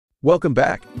Welcome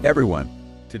back, everyone.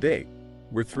 Today,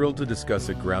 we're thrilled to discuss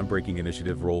a groundbreaking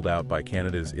initiative rolled out by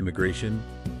Canada's Immigration,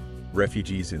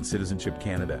 Refugees and Citizenship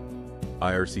Canada,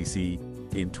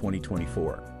 Ircc, in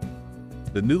 2024.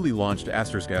 The newly launched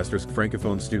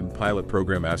Francophone Student Pilot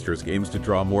Program aims to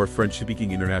draw more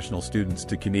French-speaking international students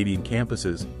to Canadian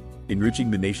campuses, enriching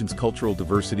the nation's cultural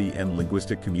diversity and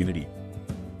linguistic community.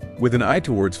 With an eye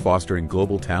towards fostering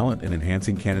global talent and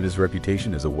enhancing Canada's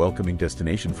reputation as a welcoming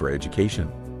destination for education,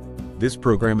 this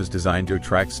program is designed to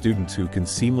attract students who can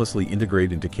seamlessly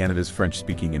integrate into Canada's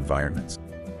French-speaking environments.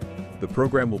 The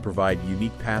program will provide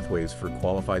unique pathways for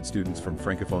qualified students from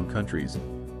Francophone countries,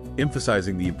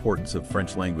 emphasizing the importance of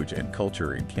French language and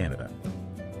culture in Canada.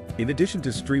 In addition to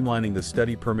streamlining the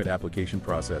study permit application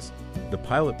process, the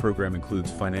pilot program includes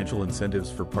financial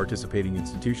incentives for participating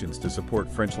institutions to support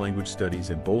French language studies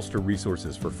and bolster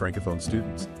resources for Francophone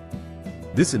students.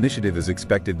 This initiative is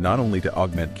expected not only to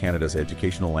augment Canada's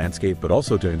educational landscape but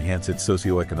also to enhance its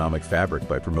socio-economic fabric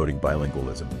by promoting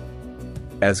bilingualism.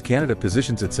 As Canada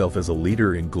positions itself as a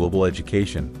leader in global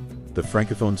education, the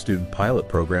Francophone Student Pilot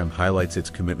Program highlights its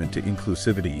commitment to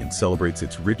inclusivity and celebrates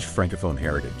its rich Francophone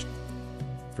heritage.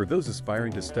 For those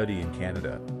aspiring to study in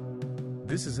Canada,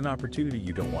 this is an opportunity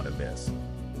you don't want to miss.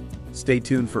 Stay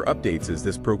tuned for updates as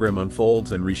this program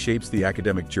unfolds and reshapes the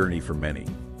academic journey for many.